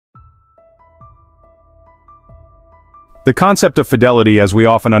The concept of fidelity as we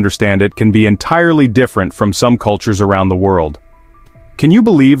often understand it can be entirely different from some cultures around the world. Can you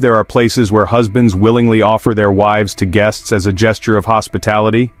believe there are places where husbands willingly offer their wives to guests as a gesture of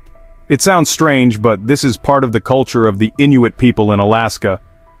hospitality? It sounds strange, but this is part of the culture of the Inuit people in Alaska.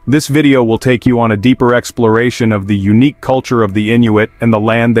 This video will take you on a deeper exploration of the unique culture of the Inuit and the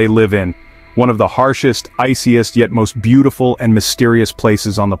land they live in, one of the harshest, iciest, yet most beautiful and mysterious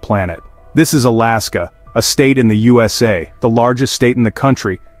places on the planet. This is Alaska, a state in the USA, the largest state in the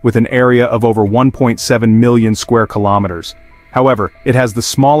country, with an area of over 1.7 million square kilometers. However, it has the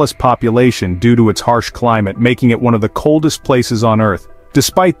smallest population due to its harsh climate, making it one of the coldest places on Earth.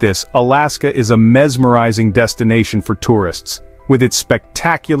 Despite this, Alaska is a mesmerizing destination for tourists. With its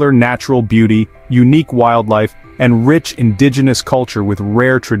spectacular natural beauty, unique wildlife, and rich indigenous culture with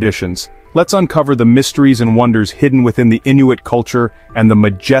rare traditions, let's uncover the mysteries and wonders hidden within the Inuit culture and the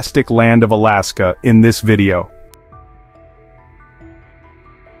majestic land of Alaska in this video.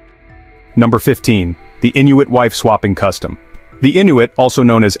 Number 15. The Inuit wife-swapping custom. The Inuit, also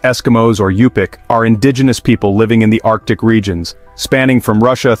known as Eskimos or Yupik, are indigenous people living in the Arctic regions, spanning from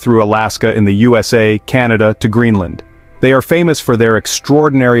Russia through Alaska in the USA, Canada, to Greenland. They are famous for their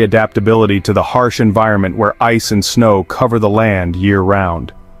extraordinary adaptability to the harsh environment where ice and snow cover the land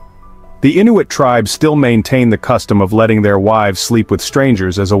year-round. The Inuit tribes still maintain the custom of letting their wives sleep with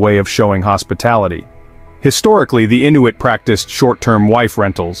strangers as a way of showing hospitality. Historically, the Inuit practiced short-term wife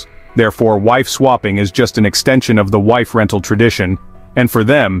rentals. Therefore, wife swapping is just an extension of the wife rental tradition, and for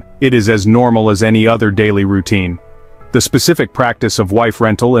them, it is as normal as any other daily routine. The specific practice of wife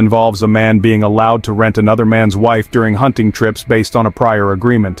rental involves a man being allowed to rent another man's wife during hunting trips based on a prior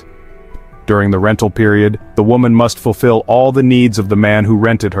agreement. During the rental period, the woman must fulfill all the needs of the man who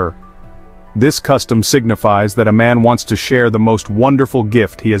rented her. This custom signifies that a man wants to share the most wonderful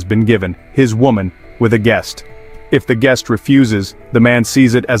gift he has been given, his woman, with a guest. If the guest refuses, the man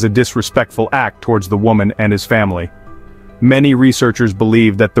sees it as a disrespectful act towards the woman and his family. Many researchers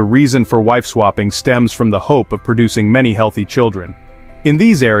believe that the reason for wife swapping stems from the hope of producing many healthy children. In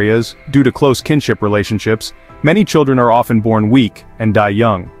these areas, due to close kinship relationships, many children are often born weak and die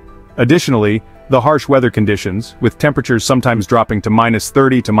young. Additionally, the harsh weather conditions, with temperatures sometimes dropping to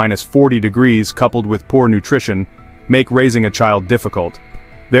 -30 to -40 degrees coupled with poor nutrition, make raising a child difficult.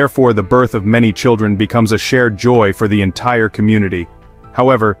 Therefore, the birth of many children becomes a shared joy for the entire community.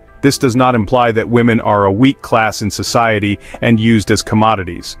 However, this does not imply that women are a weak class in society and used as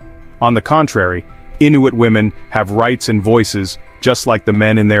commodities. On the contrary, Inuit women have rights and voices, just like the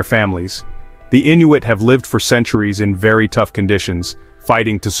men in their families. The Inuit have lived for centuries in very tough conditions,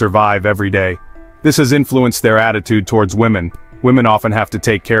 fighting to survive every day. This has influenced their attitude towards women. Women often have to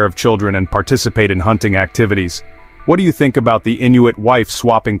take care of children and participate in hunting activities. What do you think about the Inuit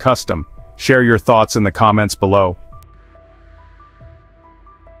wife-swapping custom? Share your thoughts in the comments below.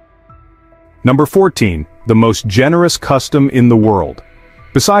 Number 14. The most generous custom in the world.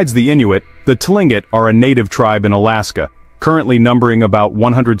 Besides the Inuit, the Tlingit are a native tribe in Alaska, currently numbering about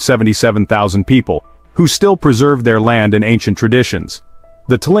 177,000 people, who still preserve their land and ancient traditions.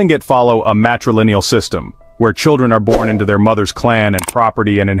 The Tlingit follow a matrilineal system, where children are born into their mother's clan and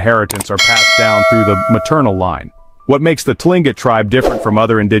property and inheritance are passed down through the maternal line. What makes the Tlingit tribe different from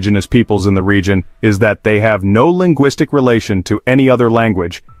other indigenous peoples in the region is that they have no linguistic relation to any other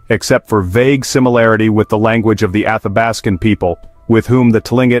language, except for vague similarity with the language of the Athabascan people, with whom the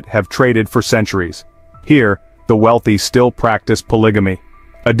Tlingit have traded for centuries. Here, the wealthy still practice polygamy.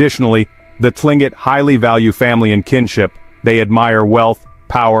 Additionally, the Tlingit highly value family and kinship. They admire wealth,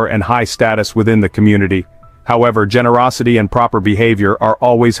 power, and high status within the community. However, generosity and proper behavior are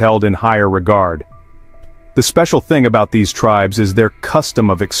always held in higher regard. The special thing about these tribes is their custom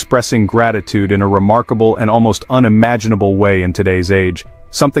of expressing gratitude in a remarkable and almost unimaginable way in today's age,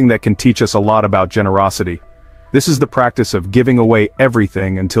 something that can teach us a lot about generosity. This is the practice of giving away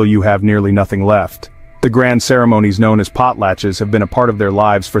everything until you have nearly nothing left. The grand ceremonies known as potlatches have been a part of their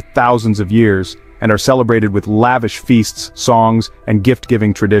lives for thousands of years and are celebrated with lavish feasts, songs, and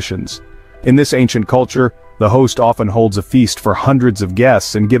gift-giving traditions. In this ancient culture, the host often holds a feast for hundreds of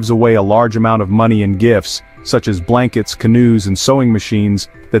guests and gives away a large amount of money and gifts, such as blankets, canoes, and sewing machines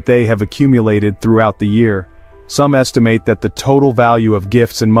that they have accumulated throughout the year. Some estimate that the total value of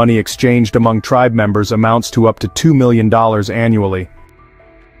gifts and money exchanged among tribe members amounts to up to $2 million annually.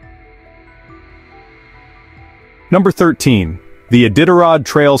 Number 13. The Iditarod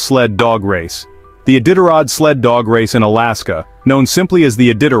Trail Sled Dog Race. The Iditarod Sled Dog Race in Alaska, known simply as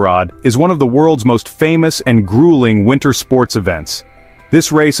the Iditarod, is one of the world's most famous and grueling winter sports events.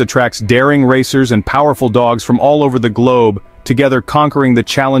 This race attracts daring racers and powerful dogs from all over the globe, together conquering the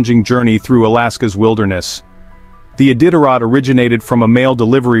challenging journey through Alaska's wilderness. The Iditarod originated from a mail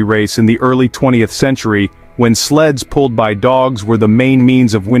delivery race in the early 20th century, when sleds pulled by dogs were the main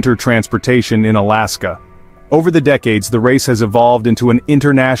means of winter transportation in Alaska. Over the decades, the race has evolved into an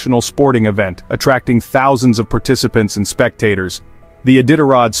international sporting event, attracting thousands of participants and spectators. The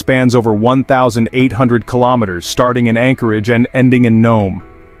Iditarod spans over 1,800 kilometers, starting in Anchorage and ending in Nome.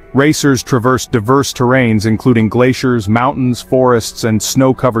 Racers traverse diverse terrains including glaciers, mountains, forests, and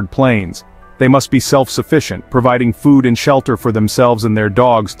snow-covered plains. They must be self-sufficient, providing food and shelter for themselves and their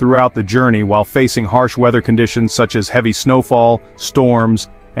dogs throughout the journey while facing harsh weather conditions such as heavy snowfall, storms,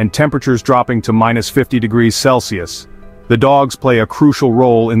 and temperatures dropping to -50 degrees Celsius. The dogs play a crucial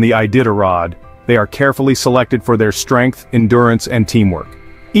role in the Iditarod. They are carefully selected for their strength, endurance, and teamwork.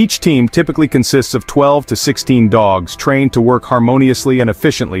 Each team typically consists of 12 to 16 dogs trained to work harmoniously and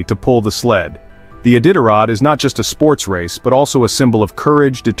efficiently to pull the sled. The Iditarod is not just a sports race, but also a symbol of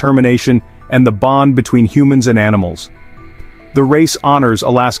courage, determination, and the bond between humans and animals. The race honors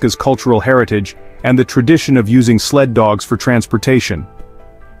Alaska's cultural heritage and the tradition of using sled dogs for transportation.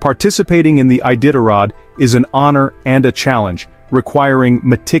 Participating in the Iditarod is an honor and a challenge, requiring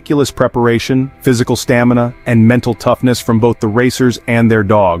meticulous preparation, physical stamina, and mental toughness from both the racers and their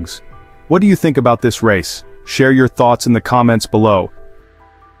dogs. What do you think about this race? Share your thoughts in the comments below.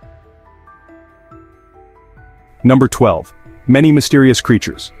 Number 12. Many mysterious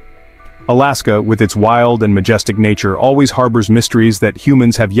creatures. Alaska, with its wild and majestic nature, always harbors mysteries that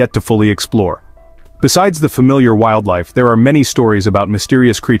humans have yet to fully explore. Besides the familiar wildlife, there are many stories about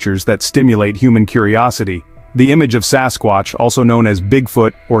mysterious creatures that stimulate human curiosity. The image of Sasquatch, also known as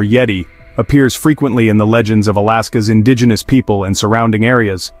Bigfoot or Yeti, appears frequently in the legends of Alaska's indigenous people and surrounding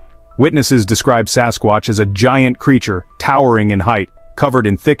areas. Witnesses describe Sasquatch as a giant creature, towering in height, covered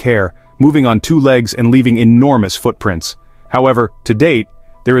in thick hair, moving on two legs and leaving enormous footprints. However, to date,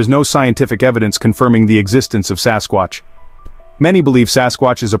 there is no scientific evidence confirming the existence of Sasquatch. Many believe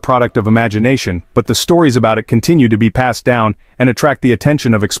Sasquatch is a product of imagination, but the stories about it continue to be passed down and attract the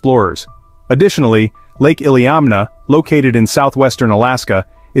attention of explorers. Additionally, Lake Iliamna, located in southwestern Alaska,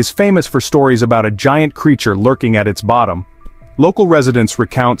 is famous for stories about a giant creature lurking at its bottom. Local residents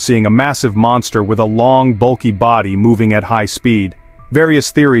recount seeing a massive monster with a long, bulky body moving at high speed. Various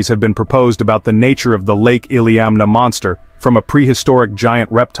theories have been proposed about the nature of the Lake Iliamna monster, from a prehistoric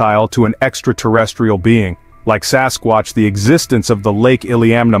giant reptile to an extraterrestrial being. Like Sasquatch, the existence of the Lake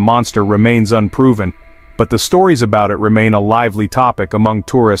Iliamna monster remains unproven, but the stories about it remain a lively topic among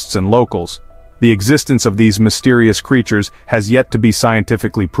tourists and locals. The existence of these mysterious creatures has yet to be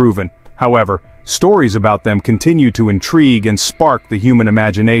scientifically proven. However, stories about them continue to intrigue and spark the human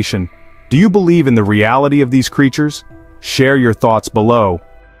imagination. Do you believe in the reality of these creatures? Share your thoughts below.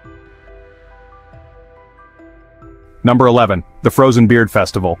 Number 11. The Frozen Beard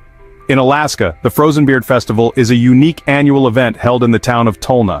Festival. In Alaska, the Frozen Beard Festival is a unique annual event held in the town of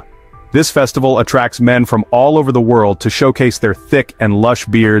Tulna. This festival attracts men from all over the world to showcase their thick and lush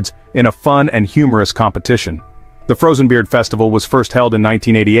beards in a fun and humorous competition. The Frozen Beard Festival was first held in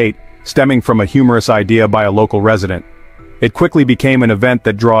 1988, stemming from a humorous idea by a local resident. It quickly became an event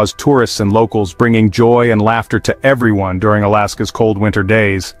that draws tourists and locals, bringing joy and laughter to everyone during Alaska's cold winter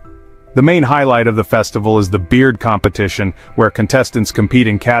days. The main highlight of the festival is the beard competition, where contestants compete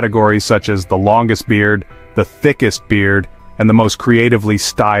in categories such as the longest beard, the thickest beard, and the most creatively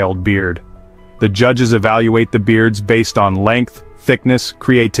styled beard. The judges evaluate the beards based on length, thickness,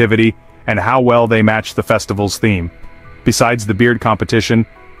 creativity, and how well they match the festival's theme. Besides the beard competition,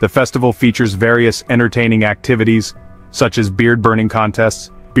 the festival features various entertaining activities, such as beard burning contests,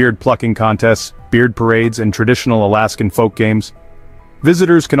 beard plucking contests, beard parades, and traditional Alaskan folk games.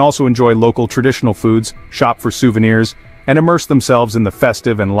 Visitors can also enjoy local traditional foods, shop for souvenirs, and immerse themselves in the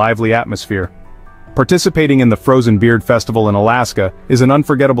festive and lively atmosphere. Participating in the Frozen Beard Festival in Alaska is an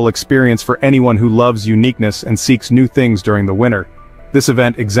unforgettable experience for anyone who loves uniqueness and seeks new things during the winter. This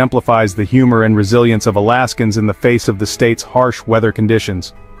event exemplifies the humor and resilience of Alaskans in the face of the state's harsh weather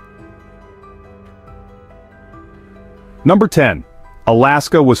conditions. Number 10.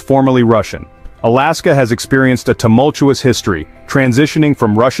 Alaska was formerly Russian. Alaska has experienced a tumultuous history, transitioning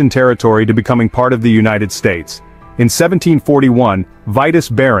from Russian territory to becoming part of the United States. In 1741, Vitus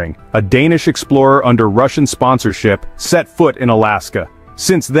Bering, a Danish explorer under Russian sponsorship, set foot in Alaska.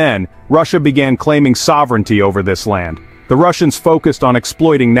 Since then, Russia began claiming sovereignty over this land. The Russians focused on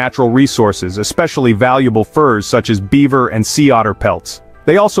exploiting natural resources, especially valuable furs such as beaver and sea otter pelts.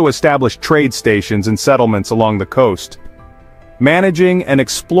 They also established trade stations and settlements along the coast. Managing and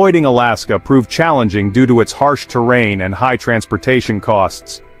exploiting Alaska proved challenging due to its harsh terrain and high transportation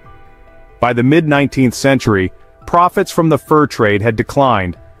costs. By the mid-19th century, profits from the fur trade had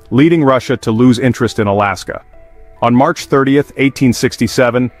declined, leading Russia to lose interest in Alaska. On March 30,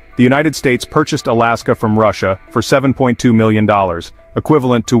 1867, the United States purchased Alaska from Russia for $7.2 million,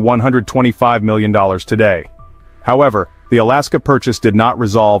 equivalent to $125 million today. However, the Alaska purchase did not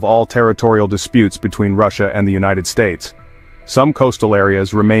resolve all territorial disputes between Russia and the United States. Some coastal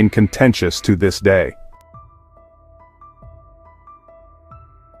areas remain contentious to this day.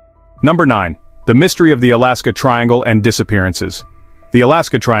 Number 9. The mystery of the Alaska Triangle and disappearances. The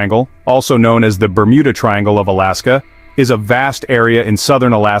Alaska Triangle, also known as the Bermuda Triangle of Alaska, is a vast area in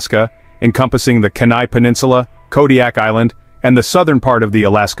southern Alaska, encompassing the Kenai Peninsula, Kodiak Island, and the southern part of the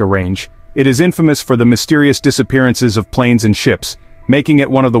Alaska Range. It is infamous for the mysterious disappearances of planes and ships, making it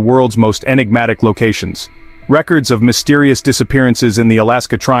one of the world's most enigmatic locations. Records of mysterious disappearances in the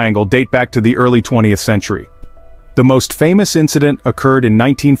Alaska Triangle date back to the early 20th century. The most famous incident occurred in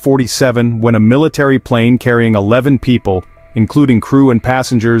 1947 when a military plane carrying 11 people, including crew and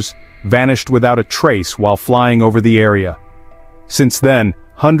passengers, vanished without a trace while flying over the area. Since then,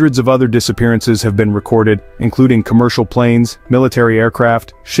 hundreds of other disappearances have been recorded, including commercial planes, military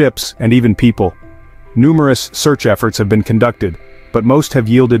aircraft, ships, and even people. Numerous search efforts have been conducted, but most have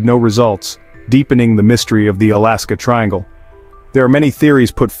yielded no results, deepening the mystery of the Alaska Triangle. There are many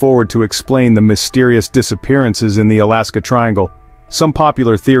theories put forward to explain the mysterious disappearances in the Alaska Triangle. Some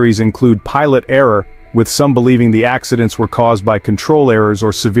popular theories include pilot error, with some believing the accidents were caused by control errors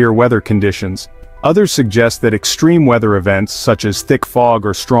or severe weather conditions. Others suggest that extreme weather events, such as thick fog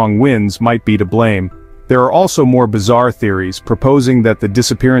or strong winds, might be to blame. There are also more bizarre theories, proposing that the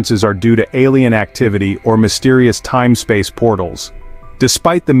disappearances are due to alien activity or mysterious time-space portals.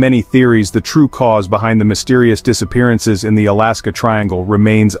 Despite the many theories, the true cause behind the mysterious disappearances in the Alaska Triangle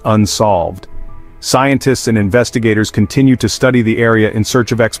remains unsolved. Scientists and investigators continue to study the area in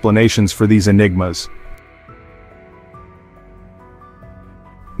search of explanations for these enigmas.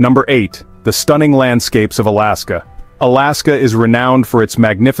 Number 8. The stunning landscapes of Alaska. Alaska is renowned for its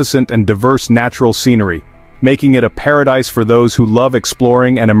magnificent and diverse natural scenery, making it a paradise for those who love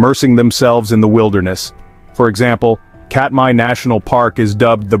exploring and immersing themselves in the wilderness. For example, Katmai National Park is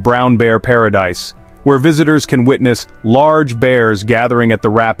dubbed the Brown Bear Paradise, where visitors can witness large bears gathering at the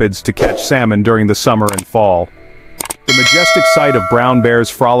rapids to catch salmon during the summer and fall. The majestic sight of brown bears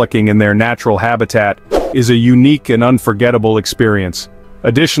frolicking in their natural habitat is a unique and unforgettable experience.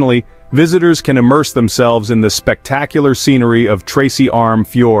 Additionally, visitors can immerse themselves in the spectacular scenery of Tracy Arm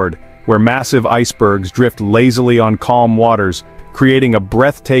Fjord, where massive icebergs drift lazily on calm waters, creating a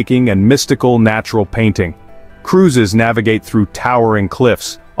breathtaking and mystical natural painting. Cruises navigate through towering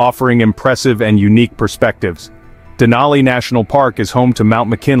cliffs, offering impressive and unique perspectives. Denali National Park is home to Mount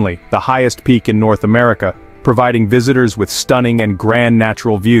McKinley, the highest peak in North America, providing visitors with stunning and grand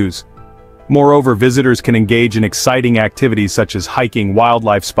natural views. Moreover, visitors can engage in exciting activities such as hiking,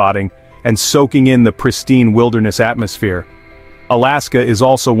 wildlife spotting, and soaking in the pristine wilderness atmosphere. Alaska is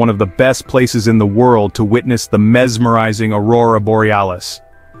also one of the best places in the world to witness the mesmerizing aurora borealis.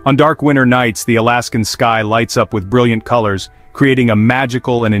 On dark winter nights, the Alaskan sky lights up with brilliant colors, creating a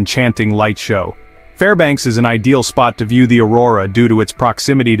magical and enchanting light show. Fairbanks is an ideal spot to view the aurora due to its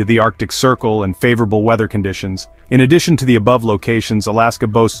proximity to the Arctic Circle and favorable weather conditions. In addition to the above locations, Alaska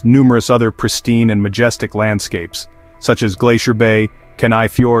boasts numerous other pristine and majestic landscapes, such as Glacier Bay, Kenai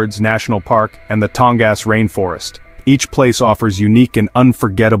Fjords National Park, and the Tongass Rainforest. Each place offers unique and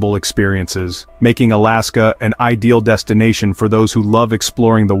unforgettable experiences, making Alaska an ideal destination for those who love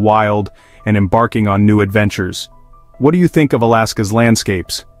exploring the wild and embarking on new adventures. What do you think of Alaska's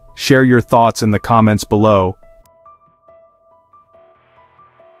landscapes? Share your thoughts in the comments below.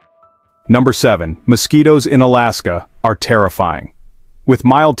 Number 7. Mosquitoes in Alaska are terrifying. With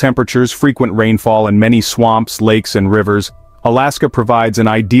mild temperatures, frequent rainfall, and many swamps, lakes, and rivers, Alaska provides an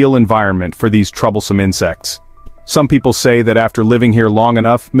ideal environment for these troublesome insects. Some people say that after living here long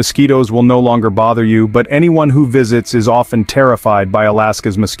enough, mosquitoes will no longer bother you, but anyone who visits is often terrified by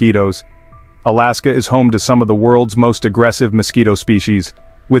Alaska's mosquitoes. Alaska is home to some of the world's most aggressive mosquito species,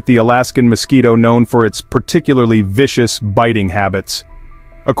 with the Alaskan mosquito known for its particularly vicious biting habits.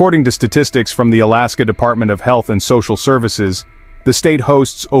 According to statistics from the Alaska Department of Health and Social Services, the state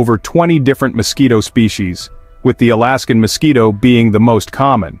hosts over 20 different mosquito species, with the Alaskan mosquito being the most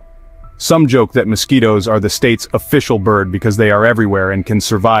common. Some joke that mosquitoes are the state's official bird because they are everywhere and can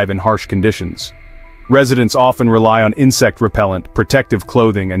survive in harsh conditions. Residents often rely on insect repellent, protective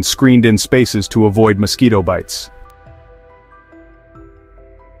clothing, and screened-in spaces to avoid mosquito bites.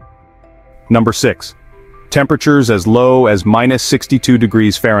 Number 6. Temperatures as low as -62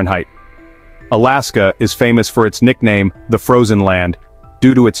 degrees Fahrenheit. Alaska is famous for its nickname, the Frozen Land,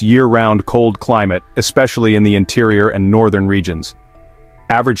 due to its year-round cold climate, especially in the interior and northern regions.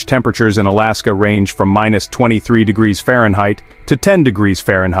 Average temperatures in Alaska range from -23 degrees Fahrenheit to 10 degrees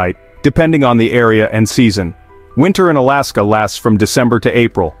Fahrenheit, depending on the area and season. Winter in Alaska lasts from December to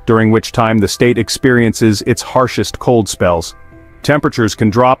April, during which time the state experiences its harshest cold spells. Temperatures can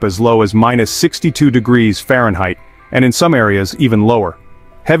drop as low as -62 degrees Fahrenheit, and in some areas even lower.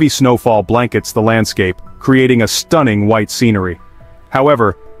 Heavy snowfall blankets the landscape, creating a stunning white scenery.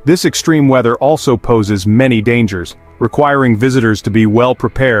 However, this extreme weather also poses many dangers, requiring visitors to be well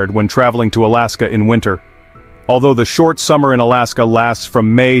prepared when traveling to Alaska in winter. Although the short summer in Alaska lasts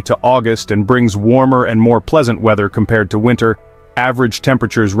from May to August and brings warmer and more pleasant weather compared to winter, average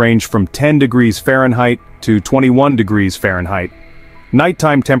temperatures range from 10 degrees Fahrenheit to 21 degrees Fahrenheit.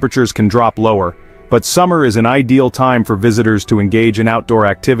 Nighttime temperatures can drop lower, but summer is an ideal time for visitors to engage in outdoor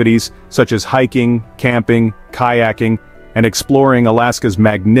activities such as hiking, camping, kayaking, and exploring Alaska's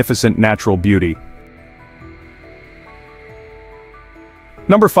magnificent natural beauty.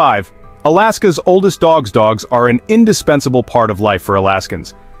 Number 5. Alaska's oldest dogs. Dogs are an indispensable part of life for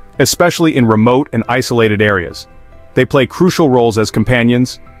Alaskans, especially in remote and isolated areas. They play crucial roles as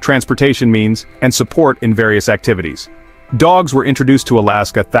companions, transportation means, and support in various activities. Dogs were introduced to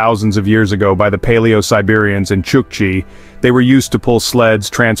Alaska thousands of years ago by the Paleo-Siberians and Chukchi. They were used to pull sleds,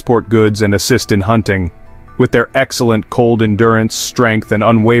 transport goods, and assist in hunting. With their excellent cold endurance, strength, and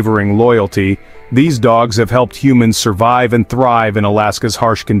unwavering loyalty, these dogs have helped humans survive and thrive in Alaska's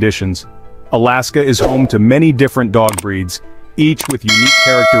harsh conditions. Alaska is home to many different dog breeds, each with unique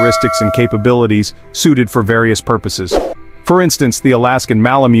characteristics and capabilities suited for various purposes. For instance, the Alaskan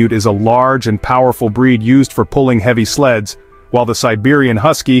Malamute is a large and powerful breed used for pulling heavy sleds, while the Siberian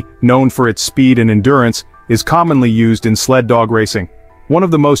Husky, known for its speed and endurance, is commonly used in sled dog racing. One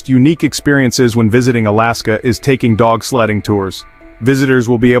of the most unique experiences when visiting Alaska is taking dog sledding tours. Visitors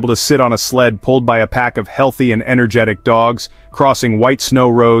will be able to sit on a sled pulled by a pack of healthy and energetic dogs, crossing white snow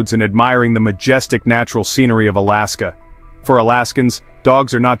roads and admiring the majestic natural scenery of Alaska. For Alaskans,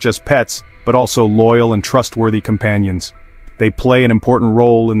 dogs are not just pets, but also loyal and trustworthy companions. They play an important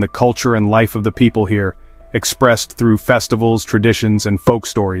role in the culture and life of the people here, expressed through festivals, traditions, and folk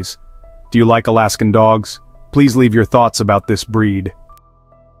stories. Do you like Alaskan dogs? Please leave your thoughts about this breed.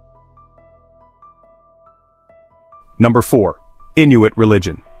 Number 4. Inuit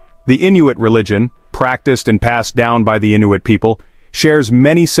religion. The Inuit religion, practiced and passed down by the Inuit people, shares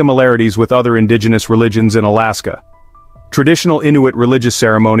many similarities with other indigenous religions in Alaska. Traditional Inuit religious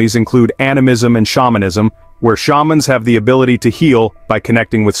ceremonies include animism and shamanism, where shamans have the ability to heal by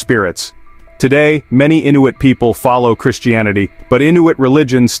connecting with spirits. Today, many Inuit people follow Christianity, but Inuit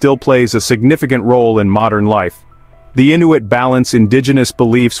religion still plays a significant role in modern life. The Inuit balance indigenous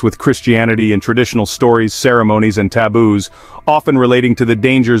beliefs with Christianity in traditional stories, ceremonies, and taboos, often relating to the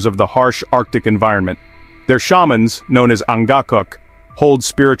dangers of the harsh Arctic environment. Their shamans, known as Angakuk, hold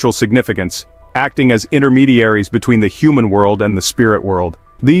spiritual significance, acting as intermediaries between the human world and the spirit world.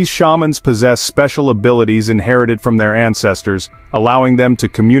 These shamans possess special abilities inherited from their ancestors, allowing them to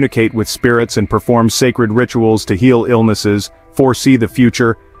communicate with spirits and perform sacred rituals to heal illnesses, foresee the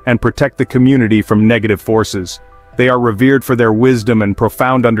future, and protect the community from negative forces. They are revered for their wisdom and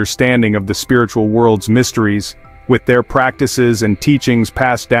profound understanding of the spiritual world's mysteries. With their practices and teachings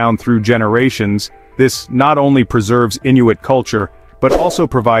passed down through generations, this not only preserves Inuit culture, but also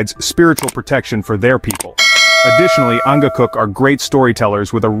provides spiritual protection for their people. Additionally, Angakuk are great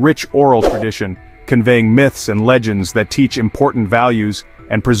storytellers with a rich oral tradition, conveying myths and legends that teach important values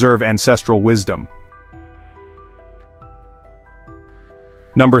and preserve ancestral wisdom.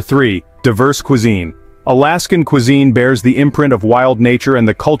 Number 3. Diverse cuisine. Alaskan cuisine bears the imprint of wild nature and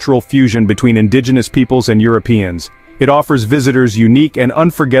the cultural fusion between indigenous peoples and Europeans. It offers visitors unique and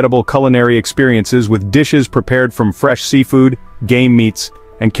unforgettable culinary experiences with dishes prepared from fresh seafood, game meats,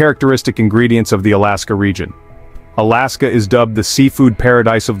 and characteristic ingredients of the Alaska region. Alaska is dubbed the seafood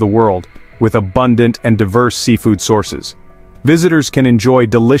paradise of the world, with abundant and diverse seafood sources. Visitors can enjoy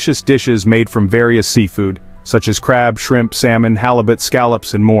delicious dishes made from various seafood, such as crab, shrimp, salmon, halibut,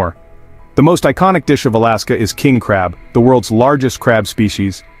 scallops, and more. The most iconic dish of Alaska is king crab, the world's largest crab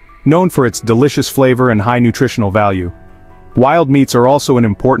species, known for its delicious flavor and high nutritional value. Wild meats are also an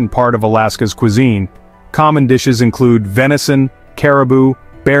important part of Alaska's cuisine. Common dishes include venison, caribou,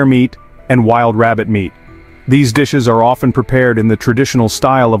 bear meat, and wild rabbit meat. These dishes are often prepared in the traditional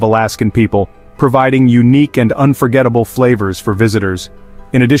style of Alaskan people, providing unique and unforgettable flavors for visitors.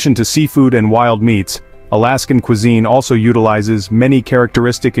 In addition to seafood and wild meats, Alaskan cuisine also utilizes many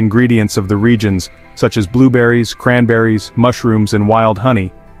characteristic ingredients of the regions, such as blueberries, cranberries, mushrooms, and wild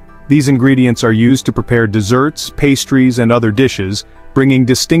honey. These ingredients are used to prepare desserts, pastries, and other dishes, bringing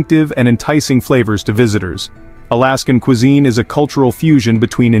distinctive and enticing flavors to visitors. Alaskan cuisine is a cultural fusion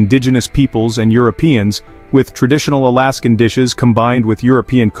between indigenous peoples and Europeans, with traditional Alaskan dishes combined with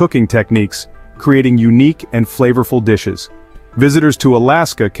European cooking techniques, creating unique and flavorful dishes. Visitors to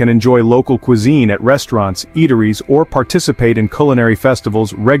Alaska can enjoy local cuisine at restaurants, eateries, or participate in culinary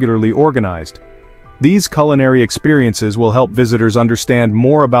festivals regularly organized. These culinary experiences will help visitors understand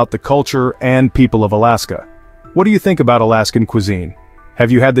more about the culture and people of Alaska. What do you think about Alaskan cuisine?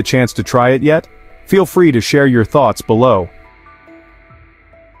 Have you had the chance to try it yet? Feel free to share your thoughts below.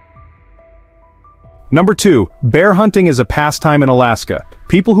 Number 2. Bear hunting is a pastime in Alaska.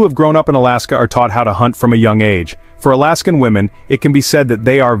 People who have grown up in Alaska are taught how to hunt from a young age. For Alaskan women, it can be said that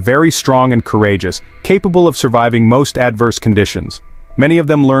they are very strong and courageous, capable of surviving most adverse conditions. Many of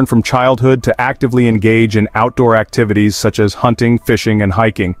them learn from childhood to actively engage in outdoor activities such as hunting, fishing, and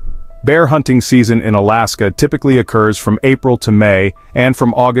hiking. Bear hunting season in Alaska typically occurs from April to May and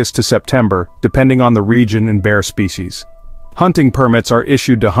from August to September, depending on the region and bear species. Hunting permits are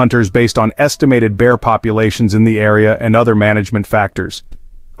issued to hunters based on estimated bear populations in the area and other management factors.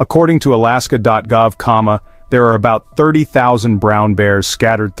 According to Alaska.gov, there are about 30,000 brown bears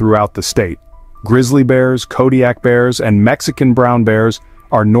scattered throughout the state. Grizzly bears, Kodiak bears, and Mexican brown bears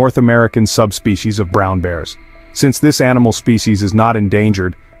are North American subspecies of brown bears. Since this animal species is not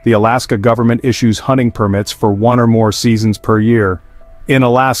endangered, the Alaska government issues hunting permits for 1 or more seasons per year. In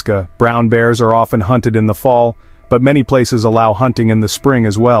Alaska, brown bears are often hunted in the fall, but many places allow hunting in the spring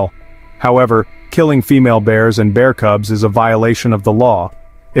as well. However, killing female bears and bear cubs is a violation of the law.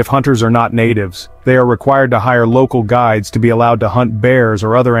 If hunters are not natives, they are required to hire local guides to be allowed to hunt bears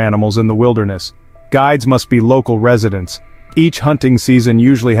or other animals in the wilderness. Guides must be local residents. Each hunting season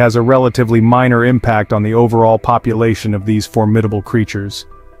usually has a relatively minor impact on the overall population of these formidable creatures.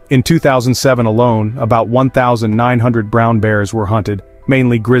 In 2007 alone, about 1,900 brown bears were hunted,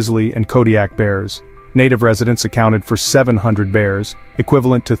 mainly grizzly and Kodiak bears. Native residents accounted for 700 bears,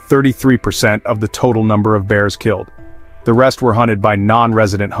 equivalent to 33% of the total number of bears killed. The rest were hunted by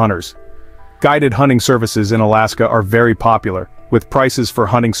non-resident hunters. Guided hunting services in Alaska are very popular, with prices for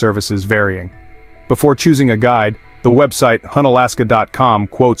hunting services varying. Before choosing a guide, the website huntalaska.com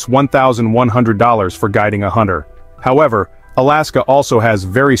quotes $1,100 for guiding a hunter. However, Alaska also has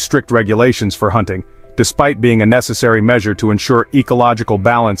very strict regulations for hunting, despite being a necessary measure to ensure ecological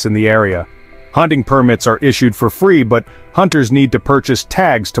balance in the area. Hunting permits are issued for free, but hunters need to purchase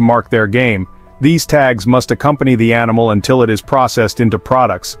tags to mark their game. These tags must accompany the animal until it is processed into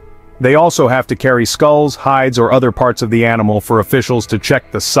products. They also have to carry skulls, hides, or other parts of the animal for officials to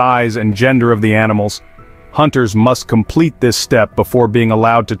check the size and gender of the animals. Hunters must complete this step before being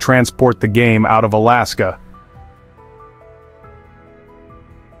allowed to transport the game out of Alaska.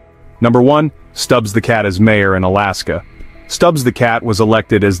 Number 1. Stubbs the Cat as mayor in Alaska. Stubbs the Cat was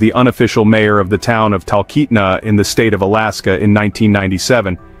elected as the unofficial mayor of the town of Talkeetna in the state of Alaska in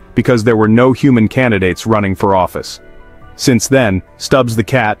 1997, because there were no human candidates running for office. Since then, Stubbs the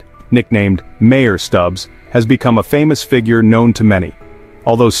Cat, nicknamed Mayor Stubbs, has become a famous figure known to many.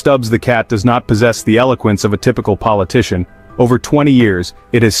 Although Stubbs the Cat does not possess the eloquence of a typical politician, over 20 years,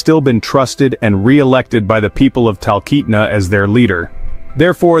 it has still been trusted and re-elected by the people of Talkeetna as their leader.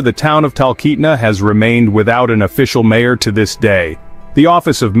 Therefore, the town of Talkeetna has remained without an official mayor to this day. The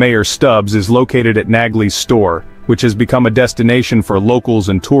office of Mayor Stubbs is located at Nagley's Store, which has become a destination for locals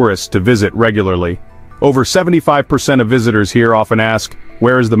and tourists to visit regularly. Over 75% of visitors here often ask,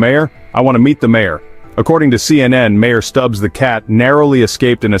 "Where is the mayor? I want to meet the mayor." According to CNN, Mayor Stubbs the Cat narrowly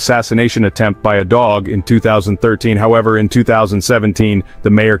escaped an assassination attempt by a dog in 2013. However, in 2017, the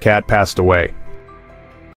mayor cat passed away.